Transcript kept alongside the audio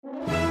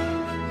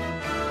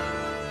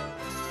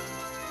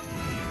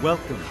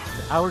Welcome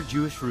to Our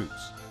Jewish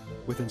Roots,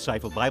 with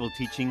insightful Bible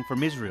teaching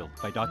from Israel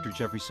by Dr.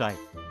 Jeffrey Seif.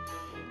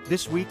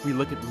 This week we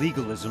look at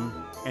legalism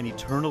and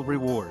eternal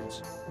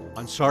rewards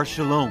on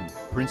Shalom,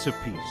 Prince of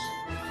Peace.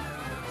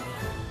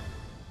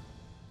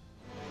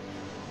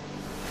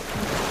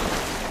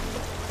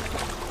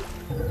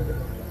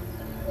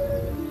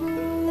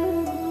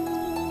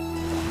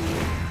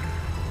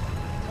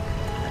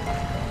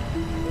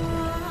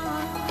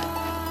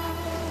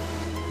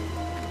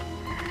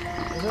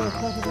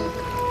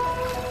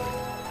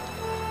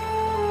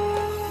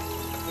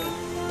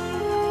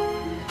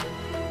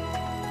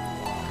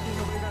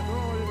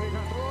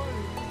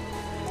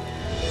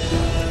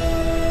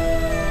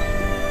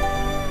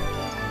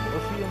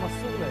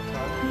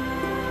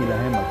 כי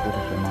להם מלכות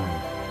השמיים.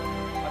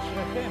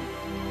 אשריכם.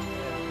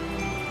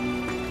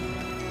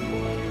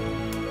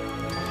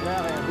 אשרי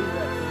הרעבים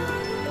והעצובים.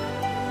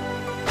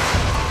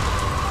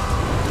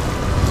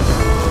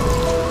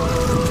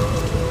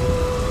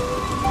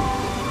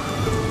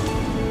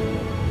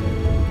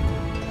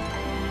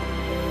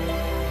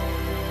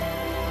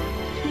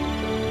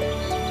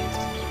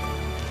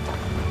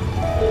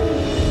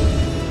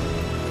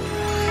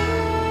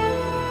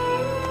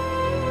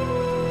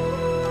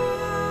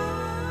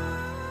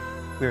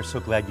 We are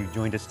so glad you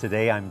joined us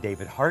today. I'm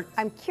David Hart.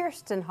 I'm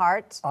Kirsten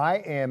Hart. I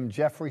am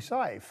Jeffrey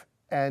Seif.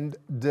 And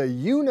do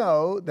you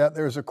know that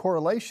there's a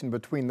correlation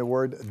between the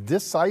word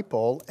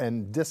disciple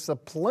and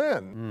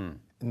discipline?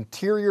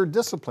 Interior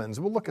disciplines.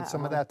 We'll look at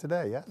some of that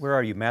today, yes? Where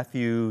are you?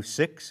 Matthew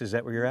 6? Is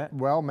that where you're at?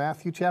 Well,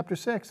 Matthew chapter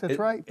 6, that's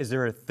right. Is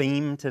there a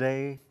theme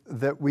today?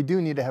 That we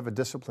do need to have a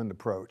disciplined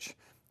approach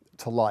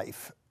to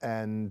life.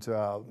 And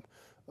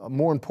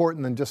more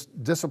important than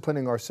just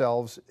disciplining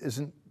ourselves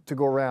isn't to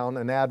go around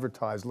and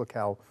advertise, look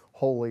how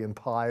holy and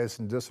pious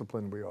and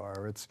disciplined we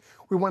are.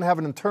 We want to have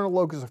an internal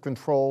locus of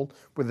control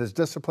with his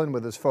discipline,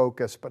 with his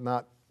focus, but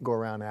not go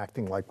around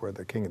acting like we're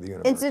the king of the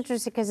universe. It's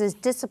interesting because it's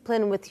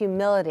discipline with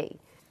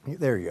humility.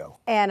 There you go.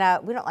 And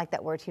we don't like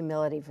that word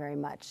humility very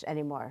much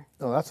anymore.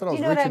 No, that's what I was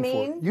Do you know reaching what I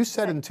mean? for. You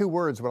said in 2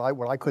 words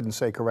what I couldn't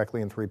say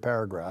correctly in 3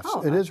 paragraphs.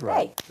 Oh, it is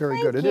right. hey, Very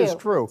thank good. you. It is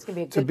true. It's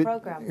going to be a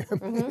good program.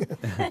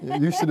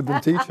 You should have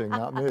been teaching,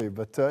 not me.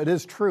 But it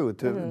is true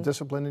to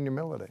discipline and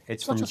humility.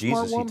 It's Such from a smart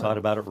Jesus. He woman. taught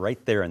about it right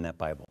there in that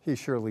Bible. He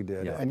surely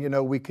did. Yeah. And you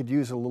know, we could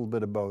use a little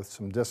bit of both,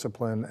 some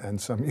discipline and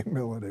some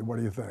humility. What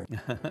do you think?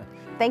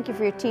 Thank you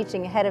for your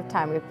teaching ahead of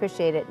time. We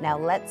appreciate it. Now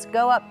let's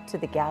go up to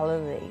the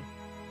Galilee.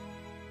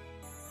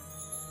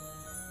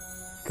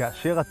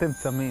 כאשר אתם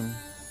צמים,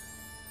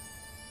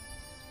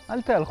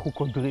 אל תהלכו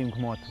קודרים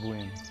כמו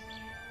הצבועים,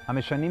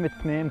 המשנים את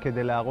פניהם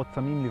כדי להראות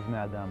צמים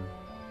לבני אדם.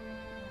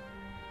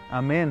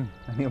 אמן,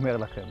 אני אומר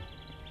לכם,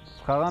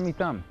 שכרם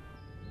איתם.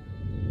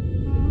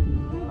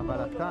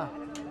 אבל אתה...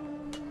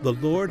 The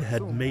Lord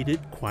had made it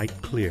quite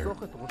clear.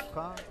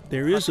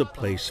 There is a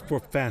place for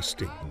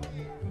fasting,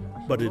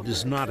 but it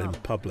is not in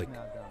public,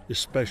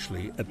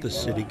 especially at the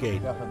city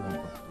gate.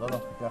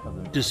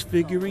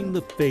 Disfiguring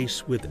the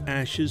face with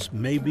ashes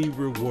may be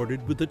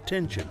rewarded with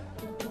attention,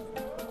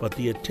 but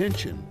the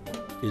attention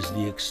is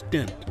the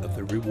extent of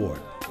the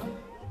reward.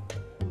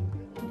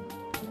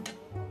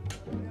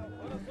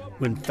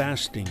 When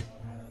fasting,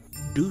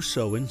 do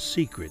so in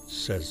secret,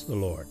 says the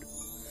Lord,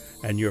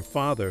 and your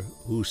Father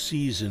who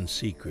sees in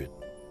secret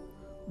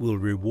will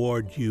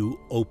reward you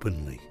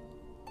openly.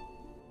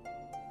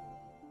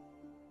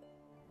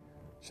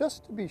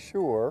 Just to be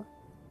sure,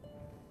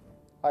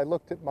 I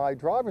looked at my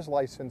driver's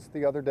license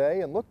the other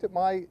day and looked at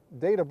my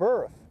date of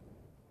birth.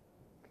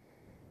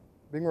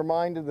 Being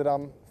reminded that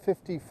I'm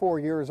 54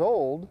 years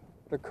old,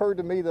 it occurred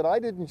to me that I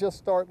didn't just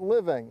start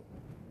living.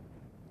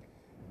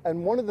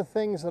 And one of the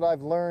things that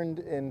I've learned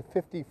in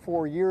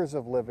 54 years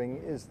of living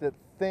is that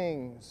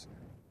things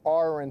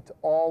aren't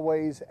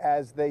always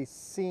as they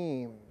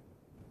seem,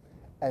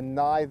 and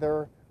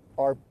neither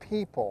are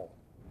people.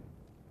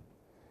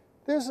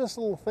 There's this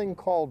little thing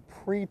called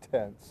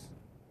pretense.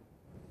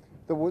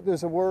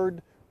 There's a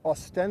word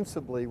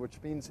ostensibly,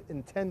 which means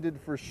intended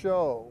for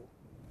show.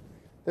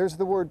 There's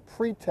the word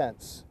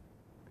pretense.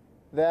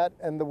 That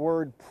and the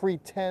word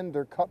pretend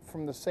are cut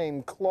from the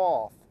same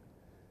cloth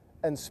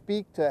and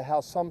speak to how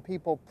some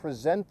people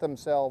present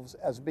themselves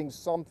as being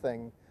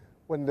something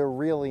when they're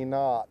really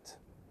not.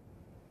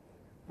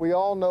 We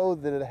all know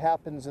that it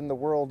happens in the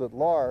world at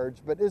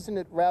large, but isn't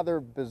it rather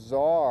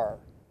bizarre,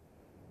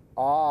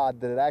 odd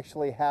that it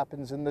actually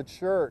happens in the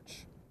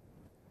church?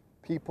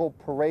 People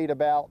parade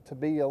about to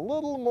be a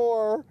little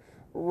more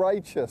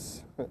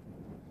righteous, a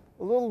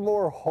little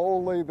more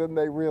holy than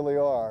they really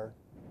are.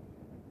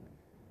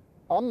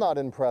 I'm not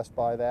impressed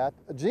by that.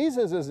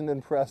 Jesus isn't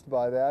impressed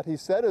by that. He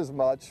said as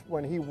much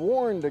when he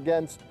warned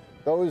against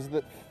those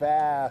that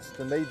fast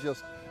and they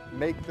just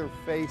make their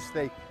face,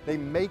 they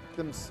make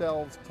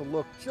themselves to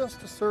look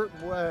just a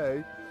certain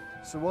way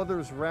so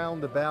others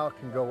round about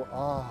can go,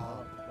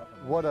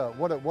 what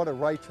a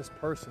righteous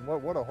person,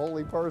 what a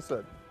holy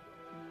person.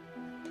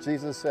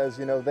 Jesus says,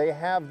 you know, they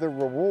have the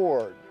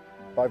reward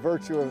by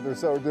virtue of their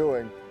so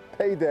doing.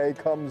 Payday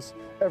comes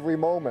every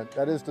moment.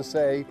 That is to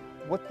say,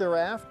 what they're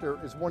after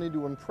is wanting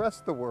to impress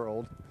the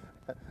world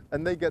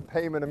and they get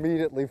payment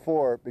immediately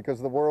for it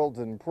because the world's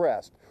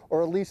impressed,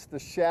 or at least the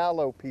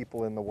shallow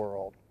people in the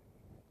world.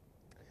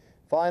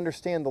 If I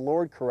understand the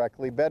Lord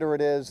correctly, better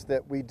it is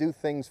that we do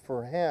things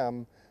for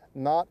Him,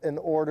 not in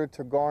order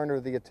to garner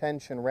the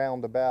attention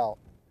round about.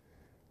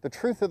 The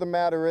truth of the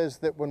matter is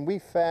that when we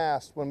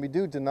fast, when we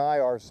do deny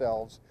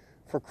ourselves,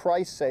 for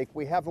Christ's sake,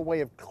 we have a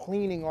way of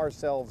cleaning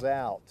ourselves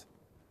out.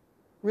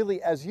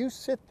 Really, as you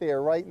sit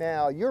there right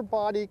now, your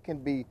body can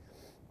be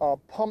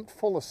pumped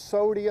full of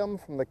sodium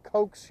from the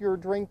Cokes you're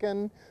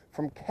drinking,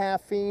 from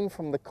caffeine,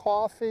 from the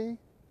coffee.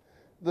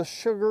 The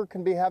sugar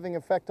can be having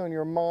effect on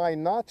your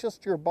mind, not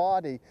just your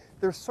body.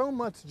 There's so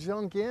much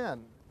junk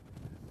in,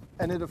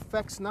 and it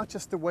affects not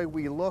just the way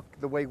we look,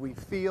 the way we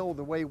feel,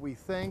 the way we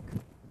think.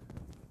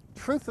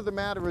 Truth of the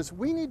matter is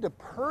we need to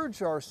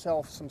purge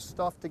ourselves some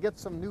stuff to get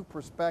some new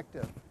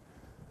perspective,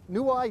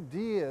 new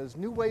ideas,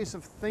 new ways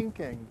of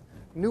thinking,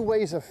 new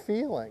ways of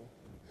feeling.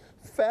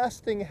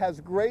 Fasting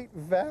has great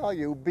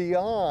value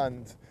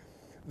beyond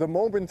the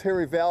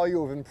momentary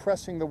value of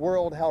impressing the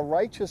world how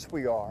righteous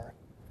we are.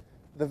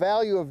 The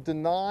value of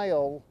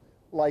denial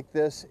like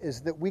this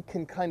is that we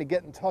can kind of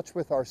get in touch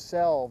with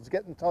ourselves,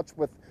 get in touch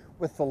with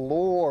the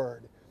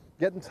Lord,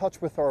 get in touch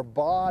with our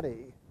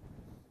body.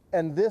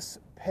 And this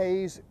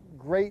pays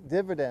great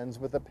dividends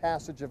with the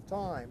passage of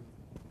time.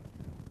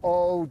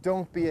 Oh,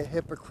 don't be a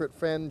hypocrite,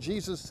 friend.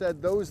 Jesus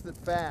said those that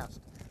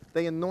fast,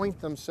 they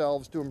anoint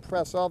themselves to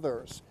impress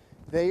others.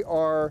 They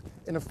are,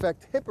 in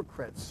effect,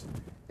 hypocrites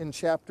in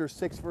chapter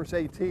 6, verse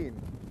 18.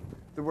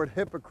 The word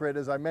hypocrite,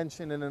 as I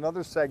mentioned in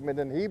another segment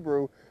in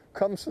Hebrew,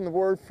 comes from the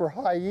word for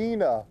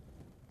hyena.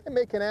 They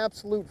make an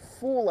absolute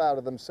fool out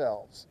of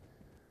themselves.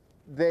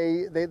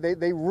 They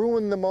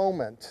ruin the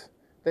moment.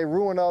 They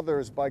ruin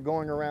others by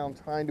going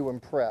around trying to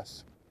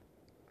impress.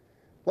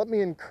 Let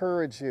me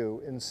encourage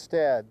you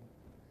instead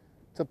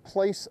to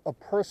place a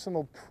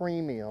personal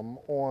premium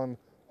on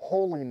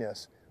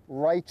holiness,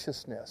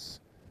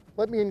 righteousness.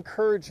 Let me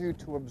encourage you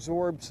to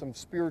absorb some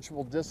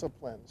spiritual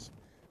disciplines,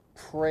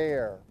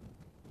 prayer,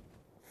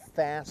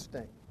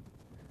 fasting,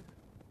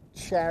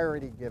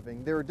 charity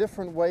giving. There are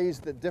different ways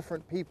that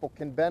different people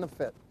can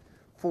benefit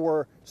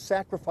for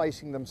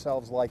sacrificing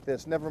themselves like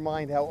this, never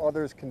mind how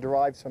others can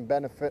derive some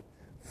benefit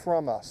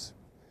from us.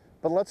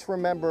 But let's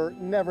remember,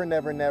 never,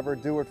 never, never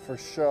do it for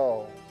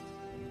show.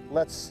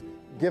 Let's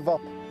give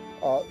up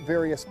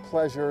various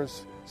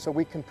pleasures so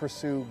we can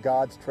pursue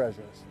God's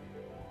treasures.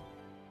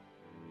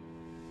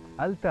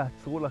 אל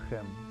תעצרו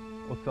לכם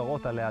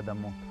אוצרות עלי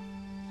אדמות.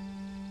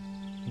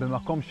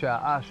 במקום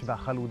שהאש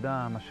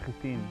והחלודה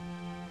משחיתים,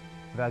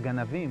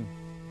 והגנבים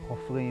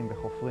חופרים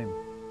וחופרים.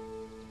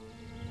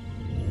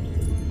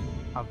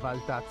 אבל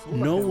תעצרו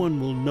לכם. No one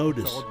will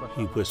notice,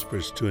 he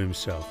whispers to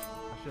himself.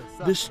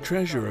 This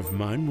treasure of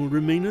mine will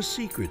remain a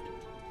secret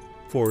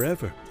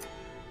forever.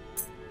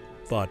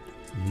 But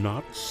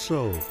not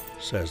so,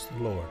 says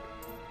the Lord.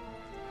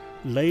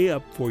 Lay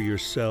up for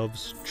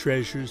yourselves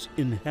treasures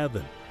in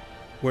heaven,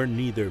 where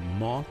neither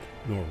moth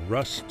nor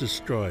rust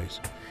destroys,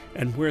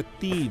 and where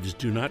thieves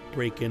do not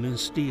break in and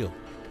steal.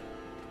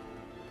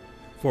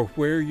 For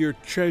where your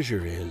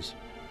treasure is,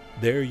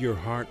 there your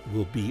heart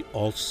will be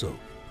also.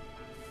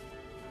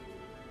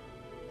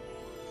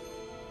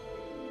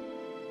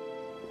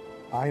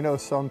 I know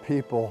some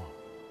people,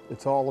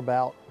 it's all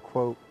about,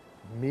 quote,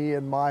 me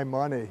and my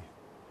money.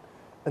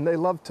 And they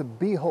love to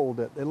behold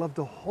it. They love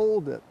to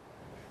hold it,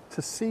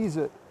 to seize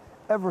it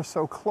ever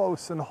so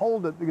close and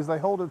hold it because they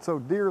hold it so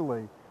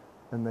dearly.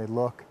 And they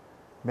look,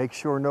 make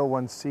sure no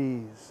one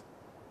sees.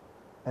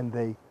 And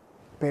they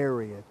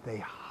bury it, they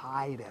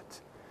hide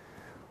it.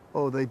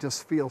 Oh, they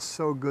just feel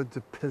so good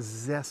to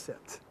possess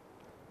it.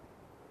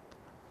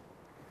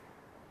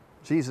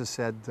 Jesus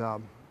said,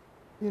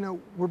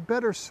 we're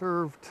better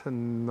served to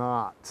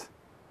not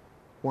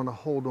want to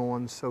hold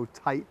on so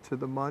tight to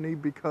the money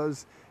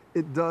because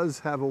it does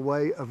have a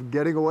way of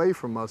getting away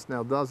from us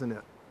now, doesn't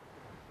it?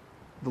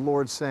 The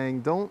Lord's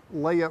saying, don't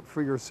lay up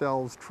for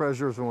yourselves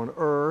treasures on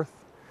earth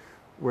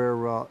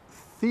where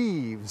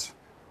thieves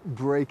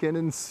break in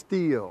and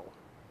steal.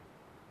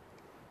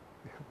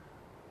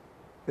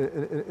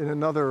 In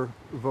another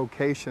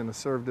vocation, I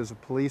served as a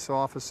police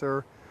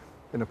officer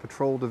in a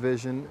patrol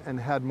division and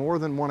had more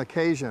than one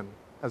occasion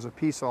as a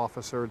peace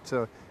officer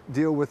to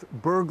deal with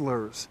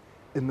burglars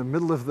in the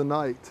middle of the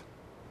night.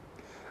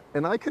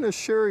 And I can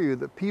assure you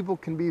that people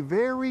can be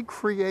very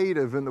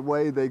creative in the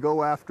way they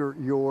go after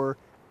your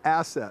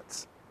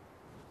assets.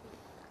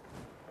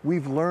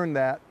 We've learned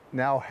that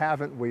now,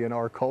 haven't we, in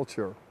our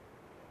culture?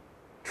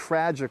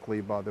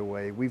 Tragically, by the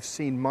way, we've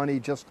seen money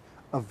just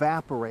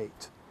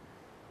evaporate.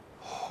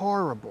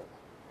 Horrible.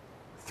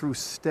 Through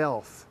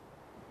stealth,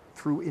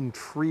 through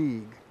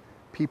intrigue.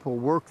 People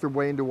work their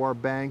way into our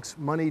banks.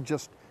 Money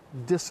just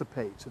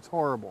dissipates. It's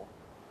horrible.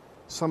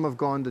 Some have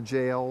gone to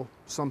jail.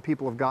 Some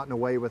people have gotten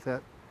away with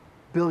it.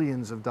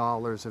 Billions of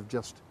dollars have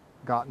just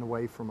gotten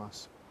away from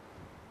us.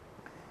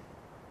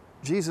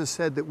 Jesus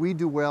said that we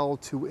do well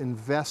to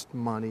invest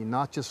money,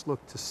 not just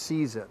look to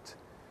seize it.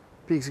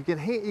 Because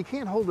you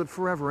can't hold it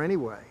forever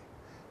anyway.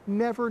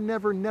 Never,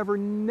 never, never,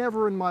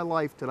 never in my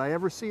life did I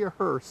ever see a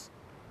hearse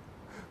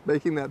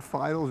making that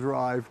final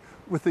drive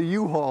with a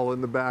U-Haul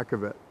in the back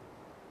of it.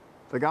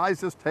 The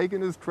guy's just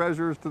taking his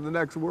treasures to the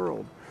next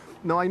world.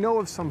 Now, I know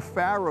of some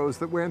pharaohs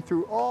that went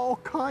through all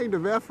kind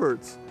of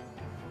efforts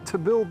to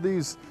build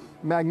these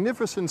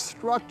magnificent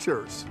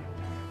structures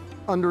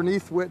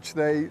underneath which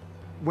they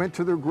went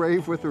to their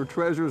grave with their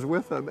treasures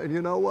with them. And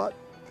you know what?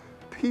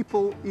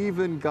 People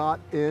even got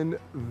in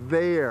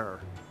there.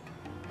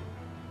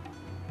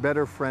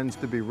 Better, friends,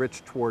 to be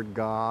rich toward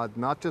God,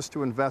 not just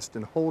to invest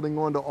in holding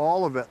on to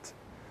all of it,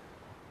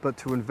 but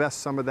to invest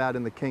some of that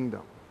in the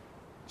kingdom.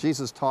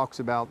 Jesus talks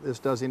about this,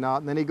 does he not?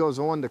 And then he goes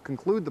on to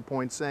conclude the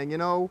point saying, you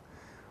know,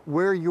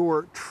 where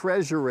your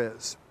treasure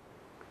is,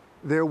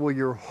 there will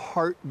your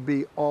heart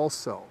be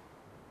also.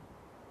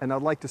 And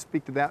I'd like to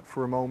speak to that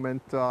for a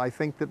moment. I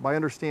think that by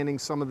understanding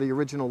some of the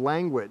original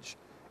language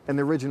and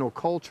the original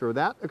culture,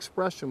 that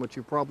expression, which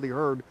you've probably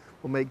heard,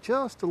 will make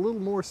just a little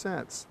more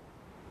sense.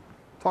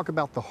 Talk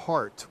about the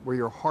heart, where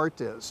your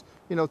heart is.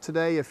 You know,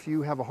 today, if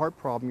you have a heart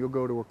problem, you'll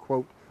go to a,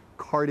 quote,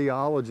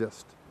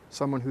 cardiologist,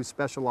 someone who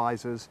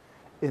specializes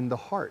in the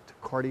heart,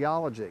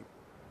 cardiology.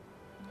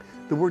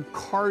 The word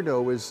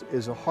cardo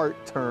is a heart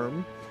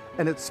term,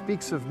 and it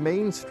speaks of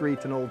Main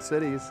Street in old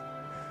cities.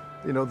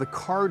 You know, the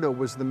cardo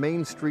was the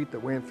main street that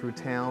went through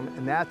town,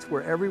 and that's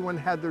where everyone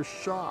had their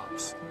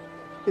shops.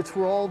 It's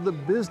where all the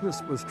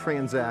business was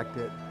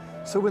transacted.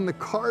 So in the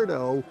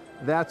cardo,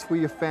 that's where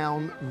you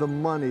found the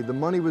money. The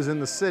money was in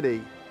the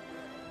city,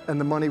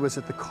 and the money was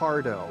at the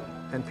cardo,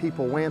 and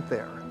people went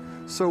there.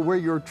 So where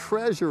your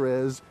treasure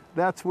is,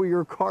 that's where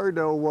your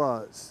cardo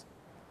was.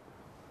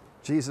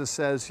 Jesus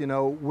says, you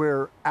know,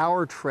 where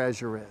our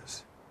treasure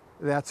is,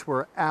 that's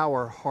where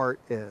our heart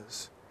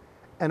is.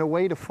 And a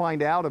way to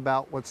find out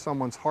about what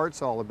someone's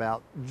heart's all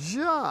about,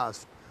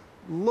 just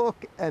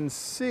look and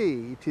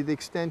see, to the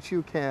extent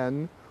you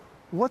can,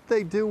 what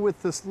they do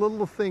with this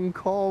little thing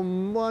called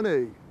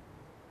money.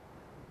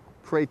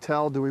 Pray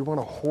tell, do we want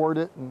to hoard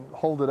it and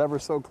hold it ever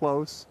so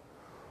close?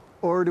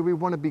 Or do we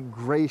want to be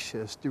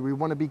gracious? Do we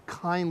want to be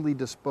kindly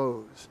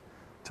disposed,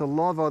 to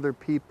love other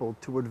people,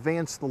 to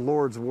advance the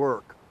Lord's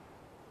work?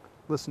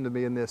 Listen to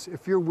me in this.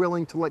 If you're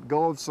willing to let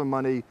go of some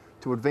money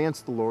to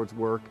advance the Lord's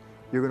work,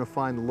 you're going to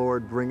find the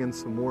Lord bringing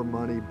some more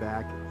money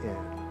back in.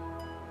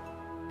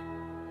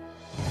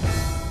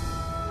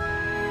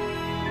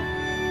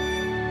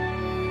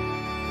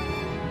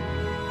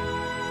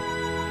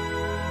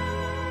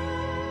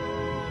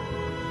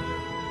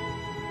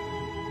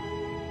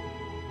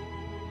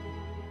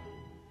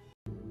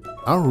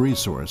 Our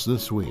resource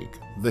this week,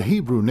 the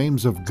Hebrew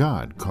Names of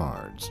God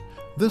cards.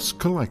 This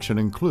collection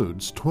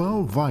includes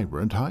 12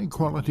 vibrant,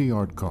 high-quality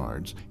art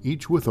cards,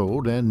 each with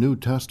Old and New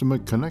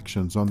Testament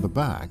connections on the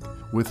back,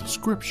 with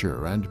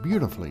scripture and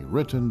beautifully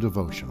written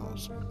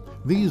devotionals.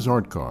 These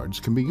art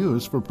cards can be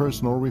used for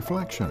personal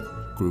reflection,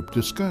 group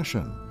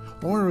discussion,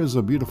 or as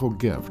a beautiful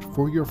gift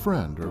for your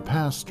friend or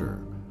pastor.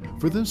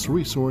 For this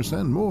resource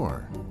and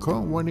more,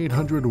 call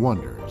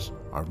 1-800-WONDERS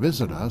or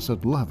visit us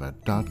at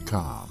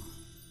levitt.com.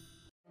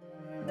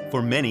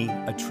 For many,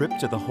 a trip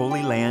to the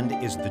Holy Land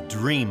is the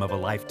dream of a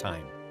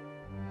lifetime.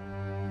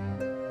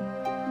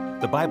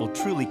 The Bible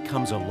truly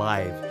comes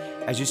alive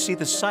as you see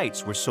the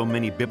sites where so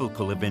many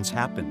biblical events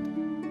happened.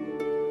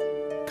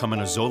 Come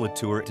on a Zola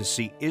tour to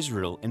see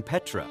Israel and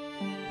Petra.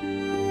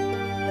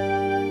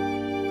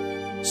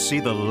 See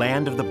the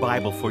land of the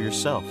Bible for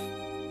yourself.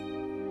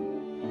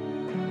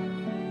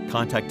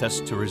 Contact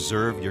us to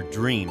reserve your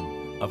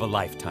dream of a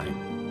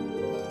lifetime.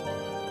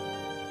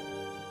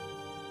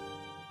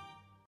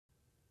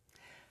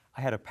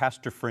 I had a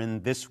pastor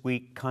friend this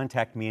week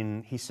contact me,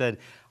 and he said,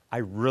 I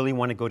really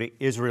want to go to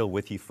Israel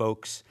with you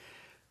folks,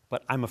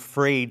 but I'm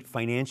afraid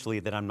financially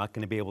that I'm not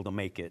going to be able to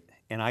make it.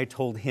 And I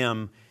told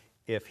him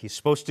if he's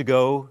supposed to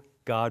go,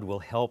 God will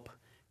help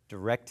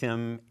direct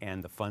him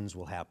and the funds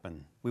will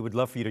happen. We would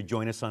love for you to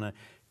join us on a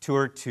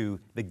tour to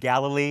the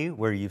Galilee,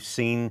 where you've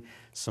seen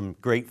some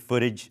great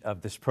footage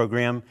of this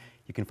program.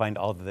 You can find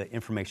all of the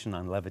information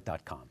on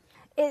levitt.com.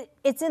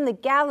 It's in the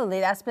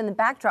Galilee. That's been the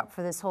backdrop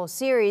for this whole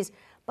series.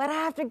 But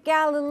after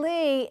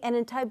Galilee and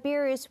in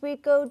Tiberias, we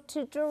go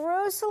to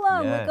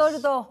Jerusalem. Yes. We go to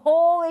the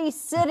holy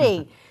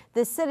city,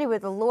 the city where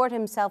the Lord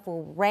himself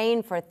will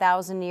reign for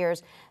 1,000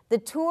 years. The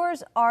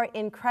tours are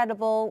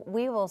incredible.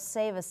 We will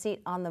save a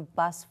seat on the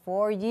bus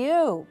for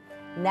you.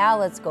 Now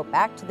let's go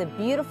back to the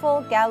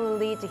beautiful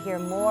Galilee to hear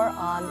more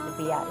on the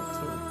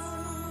Beatitudes.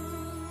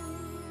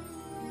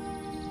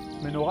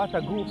 מנורת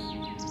הגוף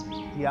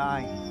היא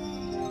העין.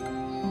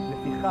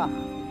 לפיכך,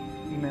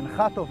 אם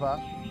אינך טובה,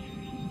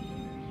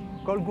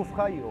 כל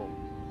גופך יאור.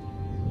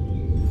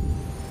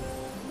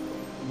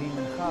 ואם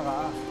אינך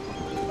רעה,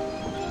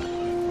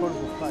 כל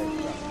גופך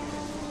יפשע.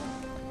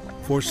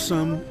 For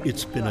some,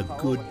 it's been a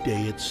good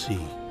day at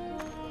sea.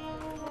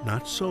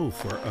 Not so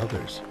for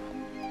others.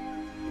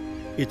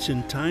 It's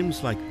in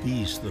times like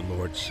these, the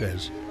Lord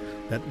says,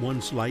 that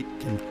one's light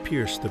can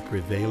pierce the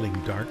prevailing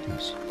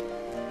darkness.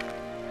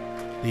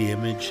 The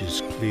image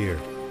is clear.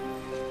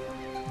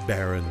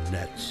 Barren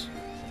nets,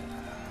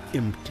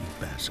 empty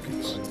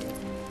baskets,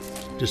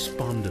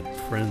 despondent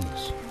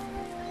friends.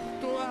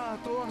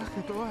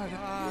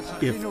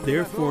 If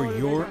therefore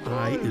your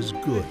eye is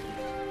good,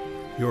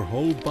 your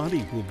whole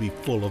body will be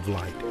full of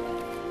light.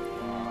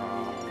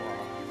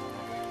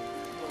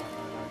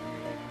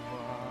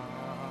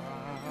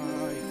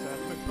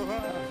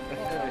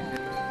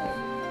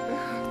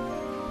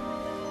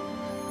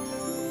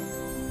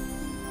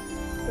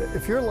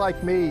 If you're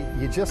like me,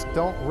 you just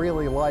don't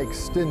really like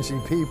stingy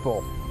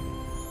people.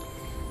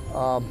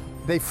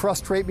 They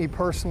frustrate me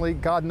personally.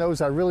 God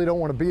knows I really don't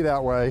want to be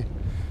that way.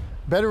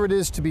 Better it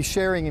is to be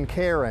sharing and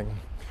caring.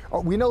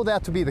 We know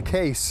that to be the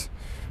case.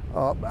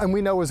 And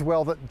we know as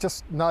well that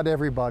just not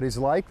everybody's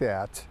like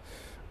that.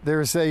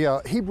 There's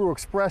a Hebrew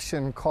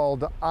expression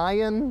called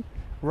ayin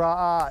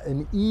ra'ah,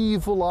 an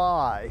evil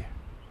eye,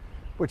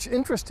 which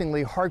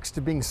interestingly harks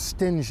to being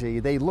stingy.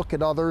 They look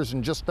at others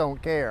and just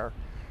don't care.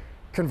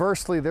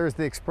 Conversely, there's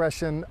the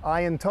expression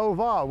ayin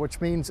tovah, which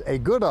means a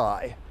good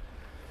eye.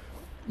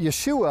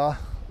 Yeshua,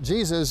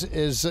 Jesus,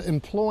 is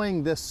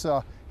employing this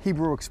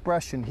Hebrew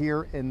expression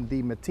here in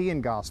the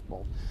Matthean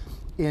Gospel.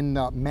 In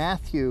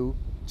Matthew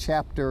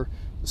chapter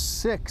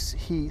 6,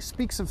 he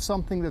speaks of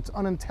something that's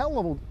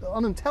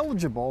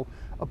unintelligible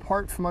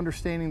apart from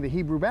understanding the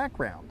Hebrew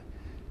background.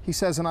 He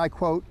says, and I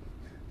quote,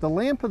 "The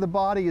lamp of the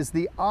body is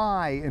the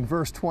eye," in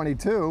verse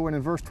 22, and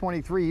in verse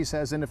 23 he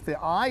says, "And if the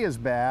eye is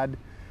bad,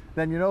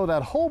 then you know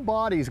that whole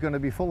body is going to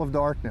be full of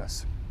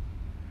darkness."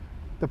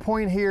 The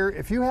point here,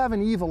 if you have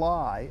an evil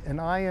eye, an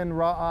ayin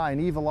ra'ah, an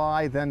evil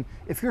eye, then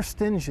if you're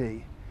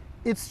stingy,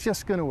 it's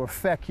just going to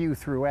affect you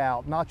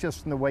throughout, not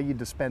just in the way you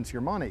dispense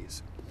your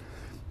monies.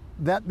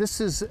 This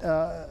is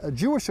a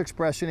Jewish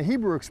expression, a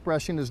Hebrew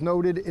expression is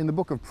noted in the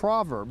book of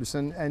Proverbs,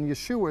 and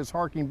Yeshua is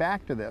harking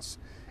back to this.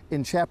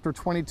 In chapter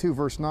 22,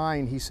 verse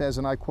 9, he says,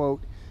 and I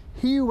quote,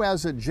 "He who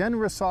has a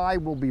generous eye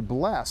will be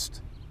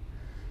blessed,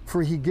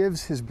 for he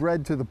gives his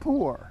bread to the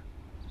poor."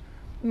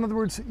 In other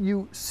words,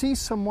 you see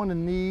someone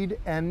in need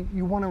and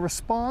you want to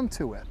respond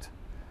to it.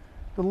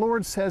 The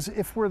Lord says,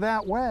 if we're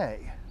that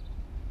way,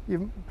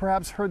 you've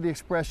perhaps heard the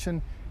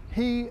expression,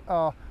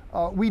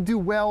 we do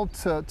well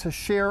to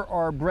share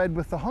our bread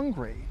with the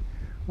hungry.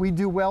 We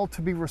do well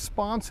to be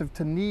responsive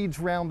to needs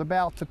round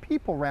about, to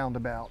people round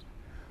about.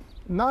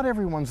 Not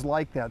everyone's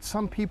like that.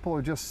 Some people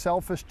are just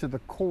selfish to the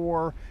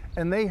core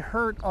and they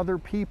hurt other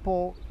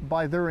people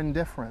by their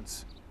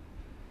indifference.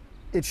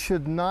 It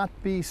should not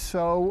be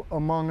so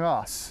among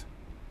us.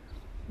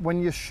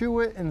 When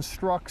Yeshua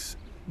instructs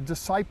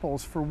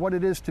disciples for what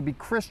it is to be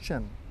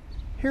Christian,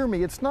 hear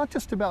me, it's not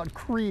just about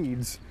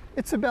creeds,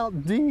 it's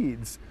about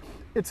deeds.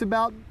 It's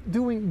about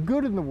doing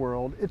good in the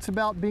world. It's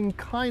about being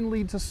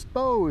kindly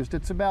disposed.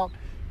 It's about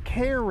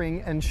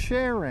caring and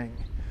sharing.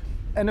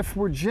 And if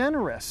we're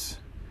generous,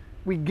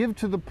 we give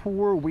to the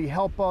poor, we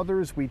help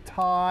others, we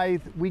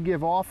tithe, we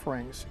give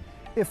offerings.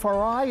 If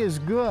our eye is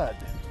good,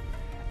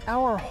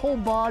 our whole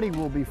body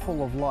will be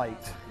full of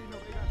light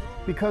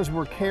because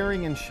we're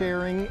caring and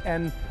sharing,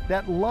 and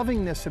that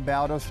lovingness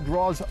about us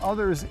draws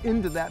others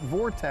into that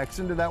vortex,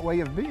 into that way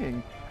of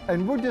being.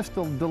 And we're just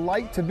a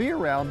delight to be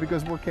around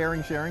because we're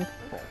caring, sharing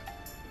people.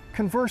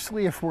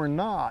 Conversely, if we're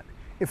not,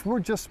 if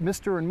we're just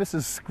Mr. and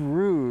Mrs.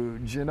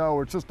 Scrooge, you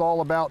know, it's just all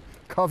about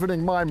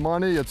coveting my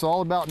money, it's all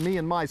about me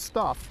and my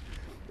stuff.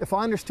 If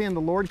I understand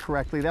the Lord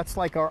correctly, that's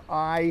like our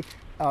eye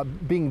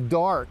being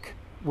dark.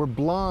 We're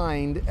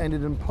blind, and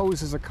it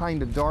imposes a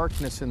kind of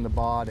darkness in the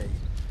body.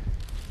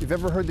 You've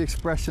ever heard the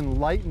expression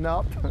lighten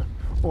up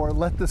or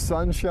let the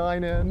sun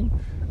shine in?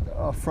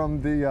 From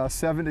the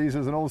 70s,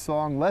 there's an old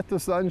song, "Let the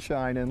sun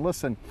shine in."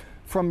 Listen,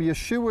 from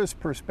Yeshua's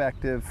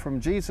perspective, from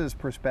Jesus'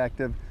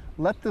 perspective,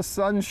 let the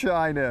sun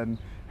shine in.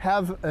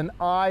 Have an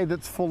eye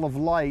that's full of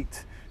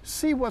light.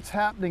 See what's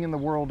happening in the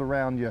world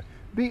around you.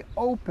 Be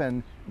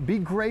open, be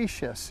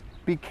gracious,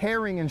 be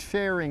caring and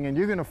sharing, and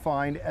you're going to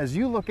find as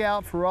you look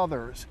out for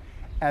others,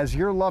 as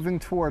you're loving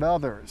toward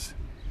others,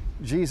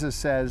 Jesus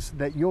says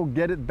that you'll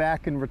get it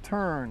back in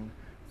return,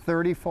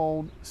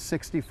 30-fold,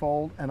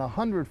 60-fold, and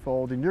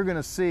 100-fold, and you're going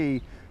to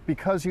see,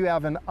 because you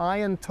have an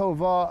ayin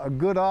tovah, a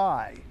good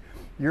eye,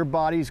 your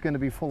body's going to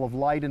be full of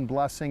light and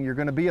blessing, you're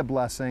going to be a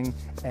blessing,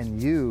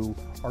 and you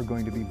are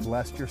going to be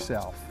blessed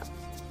yourself.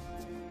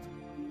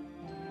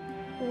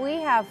 We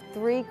have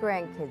 3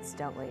 grandkids,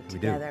 don't we,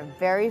 together? We do.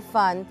 Very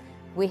fun.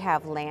 We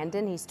have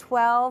Landon, he's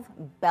 12,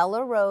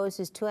 Bella Rose,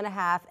 who's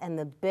 2.5, and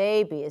the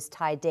baby is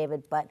Ty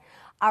David. But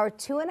our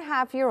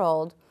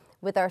 2.5-year-old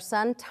with our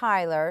son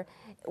Tyler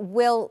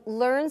will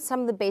learn some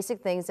of the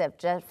basic things that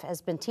Jeff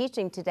has been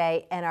teaching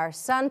today. And our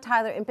son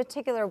Tyler in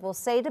particular will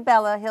say to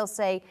Bella, he'll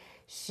say,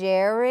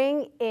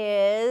 sharing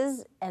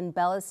is, and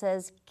Bella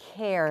says,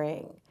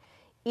 caring.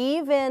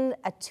 Even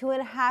a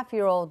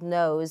 2.5-year-old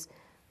knows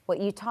what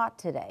you taught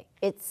today.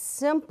 It's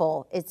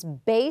simple, it's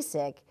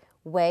basic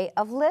way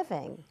of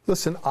living.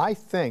 Listen, I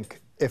think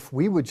if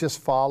we would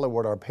just follow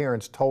what our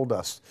parents told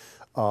us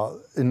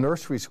in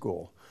nursery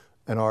school,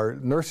 and our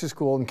nursery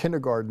school and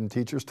kindergarten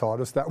teachers taught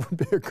us, that would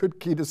be a good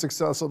key to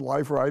success in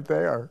life right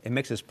there. It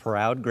makes us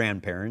proud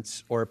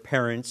grandparents or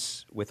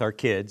parents with our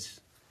kids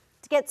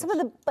to get some of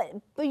the,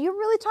 but you're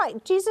really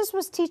talking, Jesus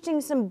was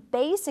teaching some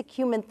basic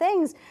human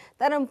things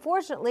that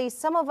unfortunately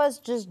some of us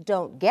just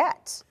don't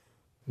get.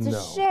 To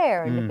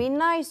share and to be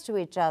nice to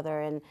each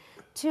other and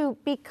to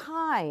be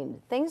kind,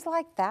 things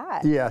like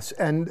that. Yes,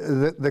 and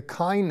the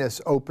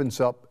kindness opens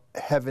up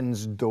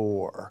heaven's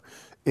door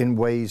in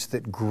ways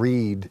that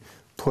greed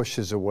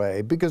pushes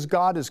away, because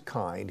God is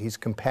kind. He's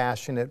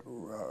compassionate,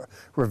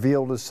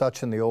 revealed as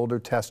such in the Older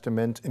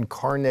Testament,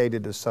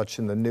 incarnated as such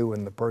in the New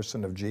in the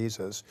person of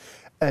Jesus.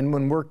 And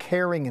when we're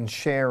caring and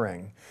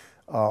sharing,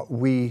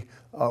 we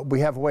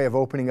have a way of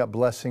opening up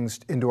blessings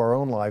into our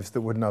own lives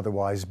that wouldn't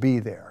otherwise be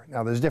there.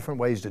 Now, there's different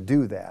ways to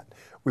do that.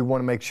 We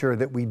want to make sure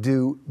that we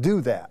do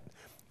that.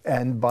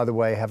 And by the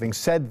way, having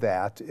said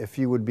that, if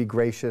you would be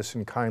gracious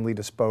and kindly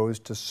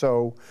disposed to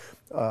sow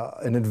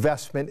an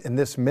investment in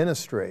this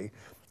ministry,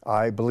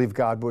 I believe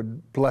God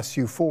would bless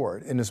you for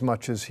it,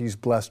 inasmuch as He's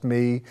blessed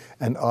me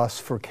and us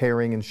for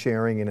caring and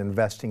sharing and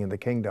investing in the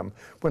kingdom.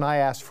 When I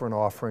ask for an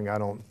offering,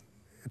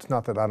 it's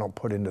not that I don't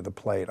put into the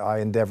plate. I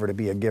endeavor to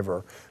be a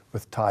giver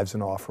with tithes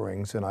and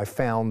offerings, and I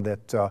found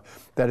that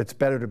it's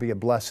better to be a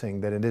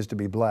blessing than it is to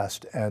be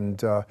blessed,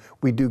 and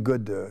we do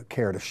good to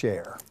care to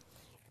share.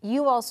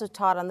 You also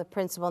taught on the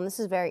principle, and this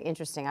is very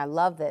interesting, I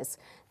love this,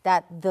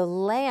 that the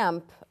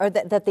lamp, or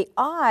that the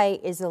eye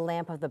is the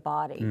lamp of the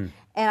body.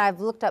 And I've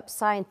looked up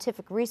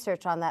scientific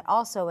research on that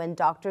also, and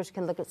doctors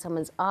can look at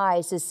someone's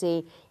eyes to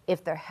see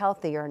if they're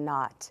healthy or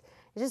not.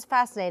 It's just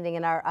fascinating.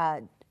 And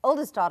our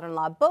oldest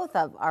daughter-in-law, both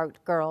of our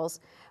girls,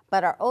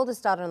 but our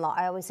oldest daughter-in-law,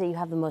 I always say, you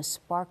have the most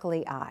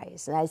sparkly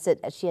eyes. And I said,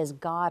 she has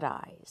God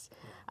eyes.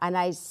 And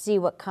I see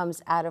what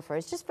comes out of her.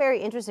 It's just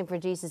very interesting for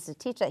Jesus to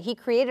teach that. He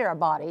created our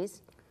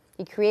bodies.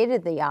 He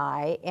created the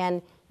eye,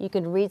 and you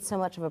can read so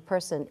much of a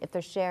person if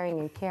they're sharing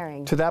and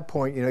caring. To that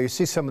point, you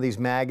see some of these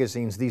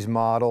magazines, these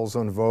models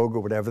on Vogue or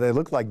whatever, they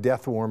look like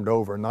death warmed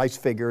over. Nice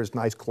figures,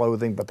 nice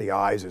clothing, but the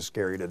eyes are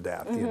scary to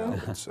death, you know.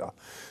 It's,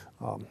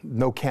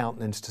 no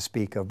countenance to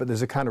speak of, but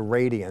there's a kind of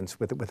radiance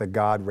with a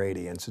God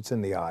radiance. It's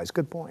in the eyes.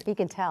 Good point. He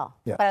can tell.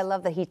 Yes. But I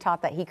love that he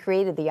taught that. He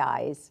created the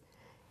eyes,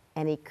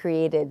 and he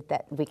created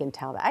that we can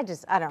tell that.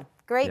 I don't know.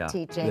 Great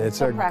teaching. It's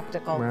so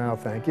practical. Well,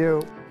 thank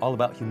you. All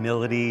about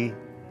humility,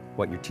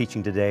 what you're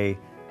teaching today.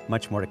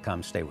 Much more to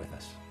come. Stay with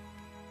us.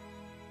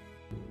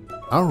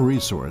 Our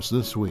resource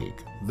this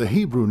week, the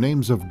Hebrew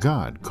Names of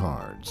God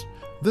cards.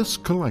 This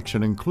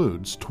collection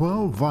includes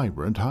 12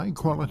 vibrant,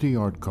 high-quality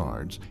art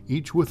cards,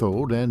 each with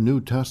Old and New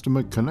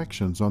Testament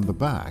connections on the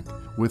back,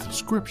 with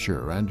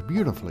scripture and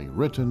beautifully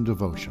written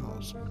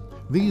devotionals.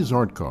 These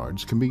art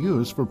cards can be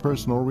used for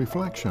personal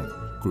reflection,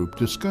 group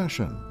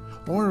discussion,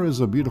 or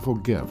as a beautiful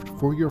gift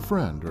for your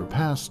friend or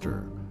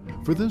pastor.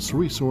 For this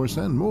resource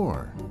and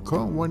more,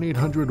 call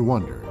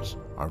 1-800-WONDERS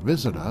or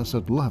visit us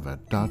at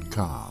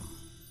levitt.com.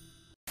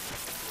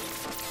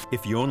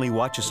 If you only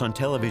watch us on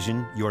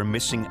television, you are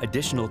missing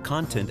additional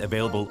content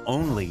available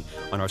only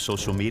on our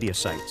social media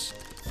sites,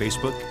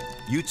 Facebook,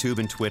 YouTube,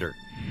 and Twitter.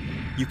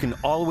 You can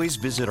always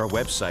visit our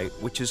website,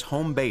 which is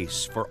home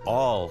base for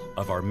all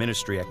of our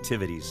ministry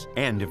activities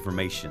and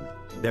information.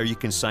 There you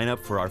can sign up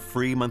for our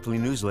free monthly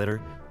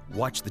newsletter,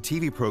 watch the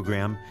TV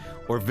program,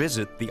 or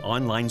visit the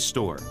online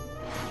store.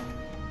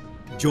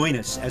 Join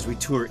us as we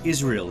tour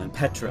Israel and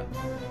Petra.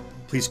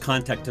 Please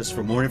contact us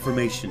for more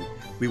information.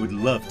 We would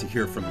love to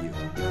hear from you.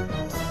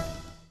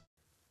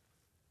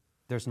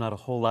 There's not a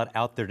whole lot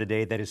out there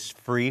today that is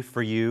free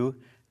for you.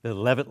 The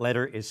Levitt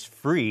Letter is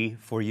free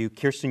for you.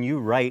 Kirsten, you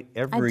write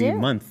every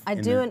month. I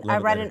do. I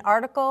write an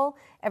article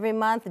every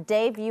month.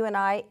 Dave, you and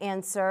I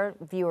answer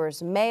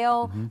viewers'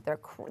 mail.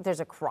 There's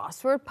a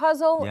crossword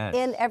puzzle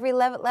in every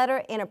Levitt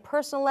Letter, in a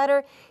personal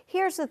letter.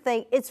 Here's the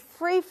thing. It's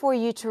free for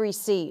you to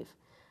receive.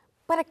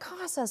 But it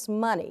costs us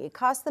money. It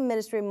costs the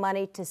ministry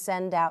money to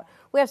send out.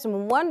 We have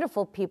some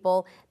wonderful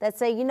people that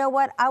say, you know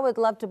what, I would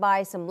love to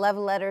buy some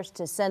Levitt letters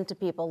to send to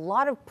people. A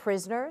lot of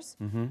prisoners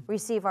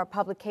receive our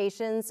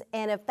publications,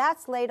 and if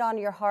that's laid on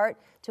your heart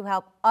to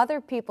help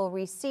other people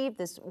receive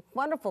this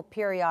wonderful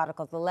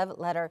periodical, the Levitt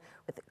Letter,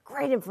 with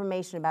great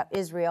information about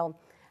Israel,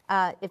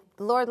 if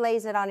the Lord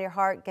lays it on your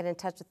heart, get in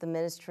touch with the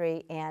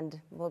ministry,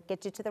 and we'll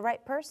get you to the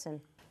right person.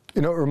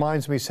 You know, it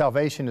reminds me,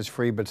 salvation is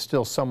free, but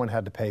still someone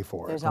had to pay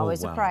for it. There's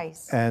always a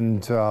price.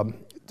 And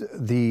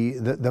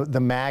the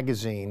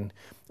magazine,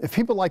 if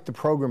people like the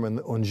program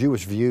on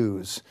Jewish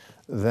Views,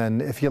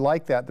 then if you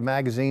like that, the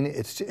magazine,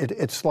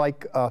 it's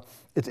like,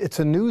 it's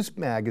a news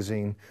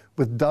magazine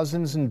with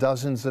dozens and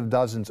dozens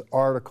of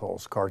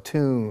articles,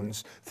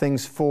 cartoons,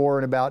 things for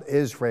and about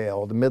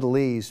Israel, the Middle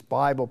East,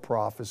 Bible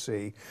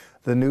prophecy,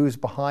 the news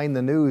behind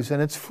the news,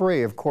 and it's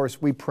free. Of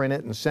course, we print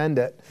it and send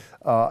it,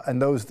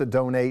 and those that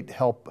donate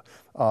help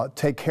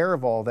take care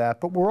of all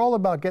that. But we're all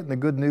about getting the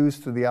good news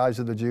through the eyes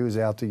of the Jews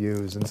out to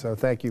use, and so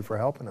thank you for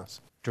helping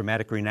us.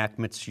 Dramatic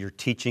reenactments, you're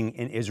teaching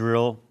in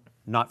Israel,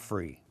 not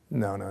free.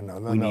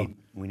 No.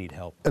 We need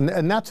help.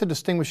 And that's a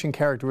distinguishing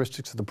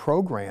characteristic of the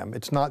program.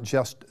 It's not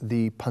just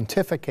the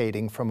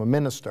pontificating from a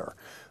minister.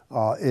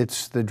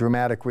 It's the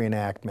dramatic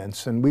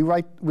reenactments. And we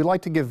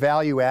like to give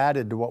value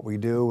added to what we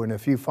do, and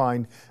if you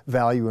find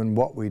value in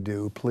what we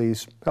do,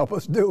 please help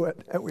us do it,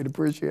 and we'd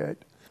appreciate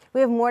it. We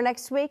have more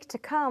next week to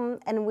come,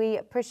 and we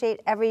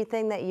appreciate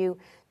everything that you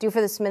do for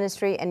this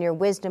ministry and your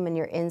wisdom and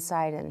your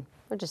insight, and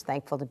we're just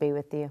thankful to be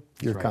with you.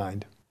 You're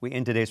kind. We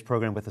end today's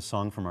program with a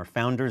song from our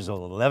founder,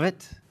 Zola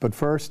Levitt. But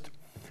first,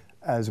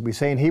 as we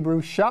say in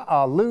Hebrew,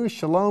 Sha'alu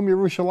Shalom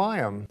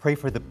Yerushalayim. Pray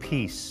for the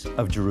peace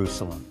of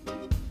Jerusalem.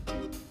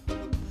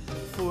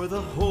 For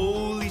the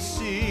holy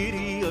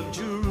city of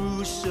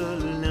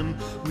Jerusalem,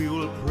 we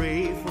will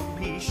pray for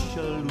peace,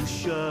 Shalom,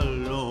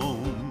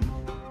 Shalom.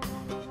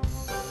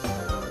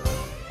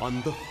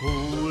 On the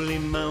holy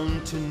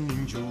mountain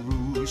in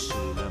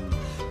Jerusalem,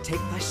 take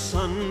thy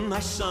son,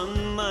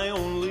 my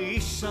only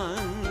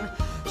son.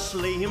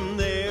 Slay him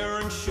there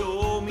and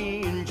show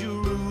me in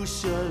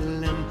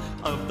Jerusalem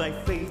of thy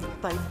faith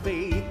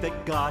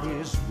that God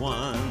is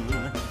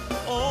one.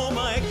 Oh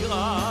my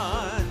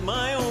God,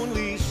 my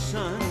only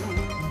son,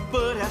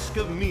 but ask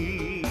of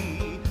me,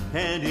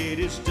 and it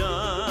is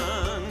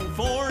done.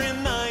 For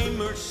in thy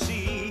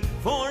mercy,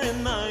 for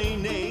in thy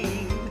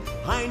name,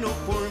 I know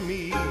for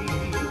me,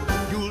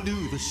 you'll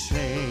do the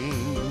same.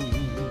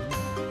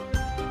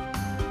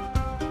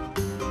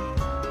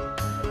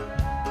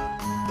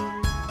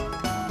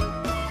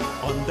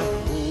 On the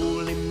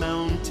holy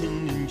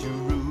mountain in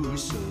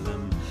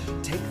Jerusalem,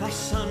 take thy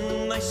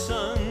son,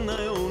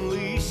 thy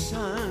only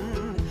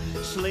son.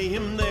 Slay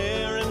him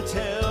there and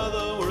tell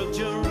the world,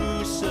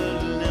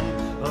 Jerusalem,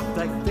 of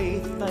thy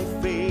faith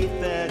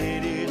that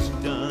it is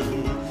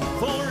done.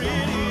 For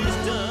it is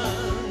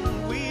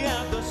done. We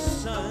have the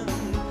Son,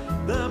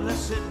 the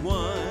Blessed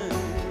One,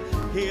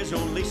 his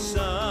only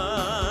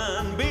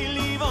Son.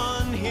 Believe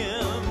on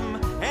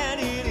him, and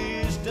it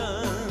is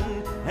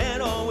done.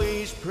 And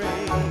always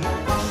pray,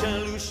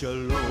 Shalom,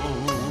 Shalom.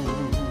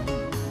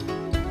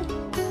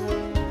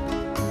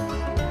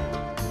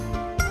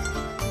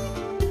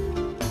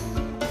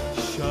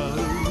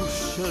 Shalom,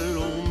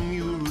 Shalom,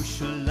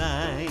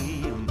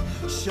 Yerushalayim.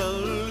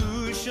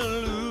 Shalom,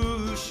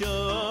 Shalom,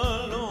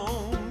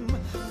 Shalom.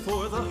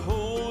 For the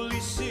holy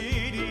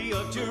city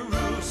of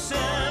Jerusalem,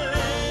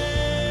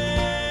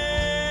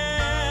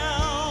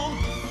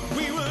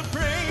 we will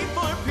pray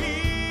for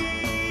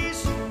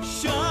peace.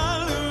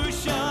 Shalom,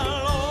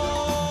 Shalom.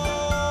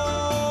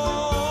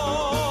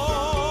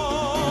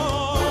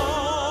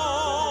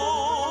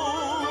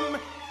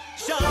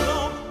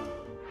 Shalom.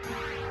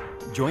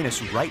 Join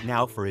us right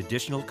now for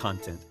additional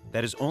content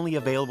that is only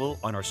available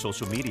on our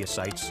social media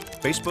sites,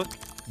 Facebook,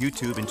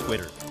 YouTube, and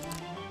Twitter.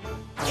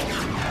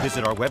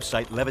 Visit our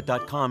website,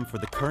 levitt.com, for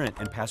the current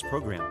and past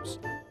programs,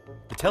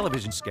 the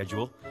television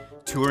schedule,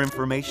 tour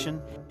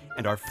information,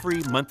 and our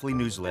free monthly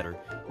newsletter,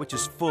 which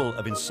is full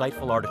of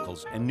insightful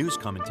articles and news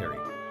commentary.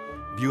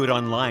 View it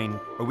online,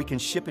 or we can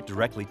ship it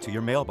directly to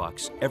your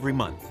mailbox every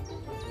month.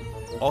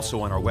 Also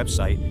on our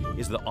website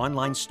is the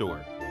online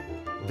store.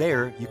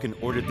 There, you can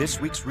order this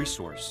week's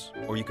resource,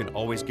 or you can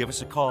always give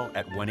us a call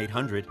at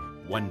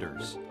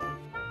 1-800-WONDERS.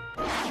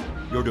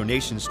 Your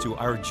donations to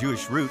Our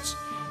Jewish Roots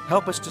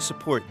help us to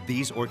support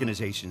these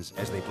organizations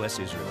as they bless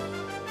Israel.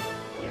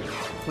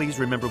 Please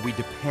remember we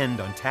depend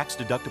on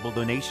tax-deductible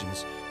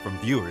donations from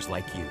viewers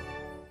like you.